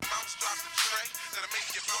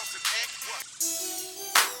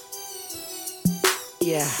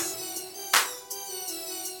Yeah.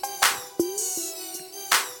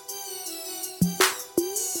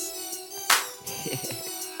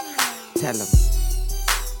 Tell him.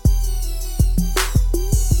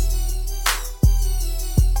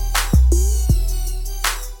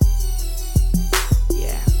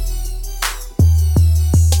 Yeah.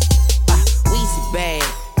 Weezy bad.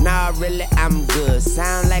 Nah, really, I'm good.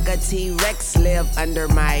 Sound like a T-Rex live under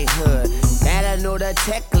my hood. Better know the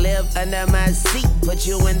tech live under my seat. Put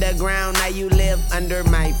you in the ground, now you live under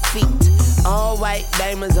my feet. All white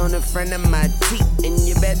diamonds on the front of my teeth. And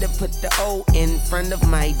you better put the O in front of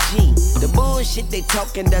my G. The bullshit they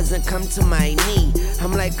talking doesn't come to my knee.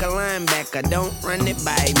 I'm like a linebacker, don't run it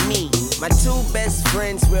by me. My two best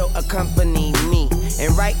friends will accompany me.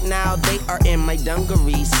 And right now they are in my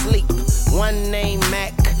dungaree sleep. One named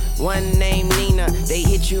Mac, one named Nina. They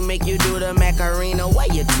hit you, make you do the Macarena. Why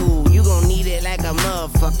you two? You gon' need it like a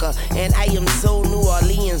motherfucker. And I am so New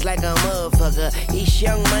Orleans like a motherfucker. It's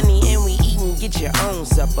Young Money and we eatin', get your own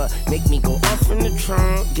supper. Make me go off in the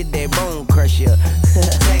trunk, get that bone crusher.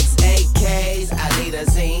 Text AKs, I lead a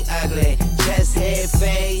scene ugly. Chest, head,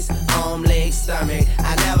 face, arm, leg, stomach.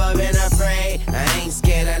 I never been afraid, I ain't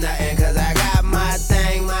scared of nothing. Cause I got my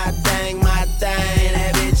thing, my thing, my thing.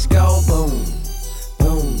 That bitch go boom.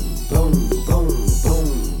 Boom, boom, boom,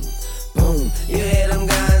 boom, boom. You hear them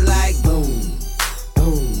guns like boom,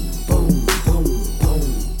 boom, boom, boom, boom,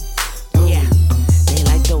 boom. Yeah, they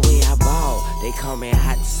like the way I ball. They call me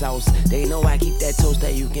hot sauce. They know I keep that toast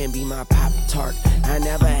that you can be my Pop-Tart. I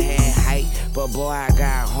never had height, but boy, I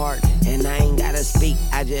got heart. And I ain't gotta speak,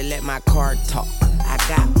 I just let my car talk. I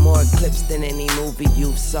got more clips than any movie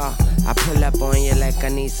you saw. I pull up on you like I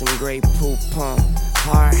need some Grey Poupon.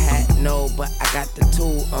 Hard hat, no, but I got the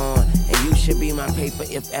tool on. And you should be my paper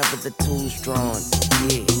if ever the tool's drawn.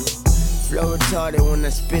 Yeah. Flow retarded when I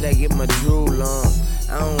spit, I get my drool on.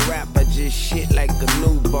 I don't rap, I just shit like a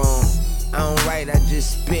newborn. I don't write, I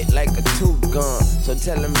just spit like a tooth gone. So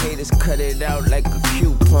tell them haters cut it out like a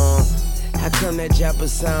coupon. How come that chopper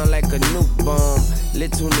sound like a nuke bomb?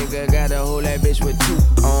 Little nigga gotta hold that bitch with two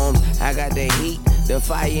arms. I got the heat, the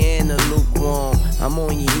fire, and the lukewarm. I'm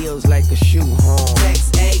on your heels like a shoe horn.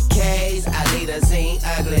 Text AKs, I lead a scene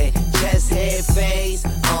ugly. Chest, head, face,